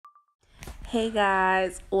Hey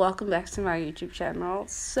guys, welcome back to my YouTube channel.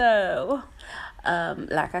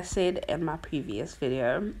 Like I said in my previous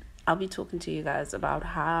video, I'll be talking to you guys about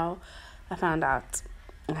how I found out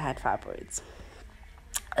I had fibroids.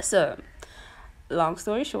 So, long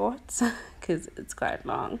story short, because it's quite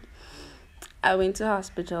long, I went to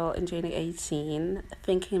hospital in 2018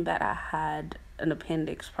 thinking that I had an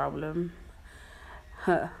appendix problem.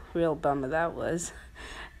 Real bummer that was.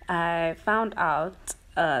 I found out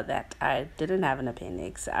that I didn't have an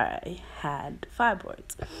appendix. I had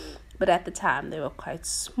fibroids. But at the time, they were quite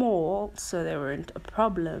small, so they weren't a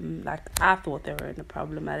problem. Like, I thought they weren't a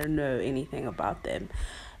problem. I didn't know anything about them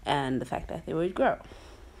and the fact that they would grow.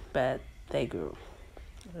 But they grew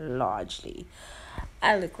largely.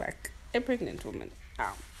 I look like a pregnant woman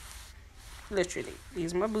now. Literally.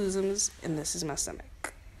 These are my bosoms, and this is my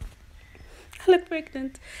stomach. I look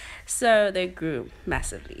pregnant. So they grew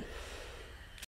massively.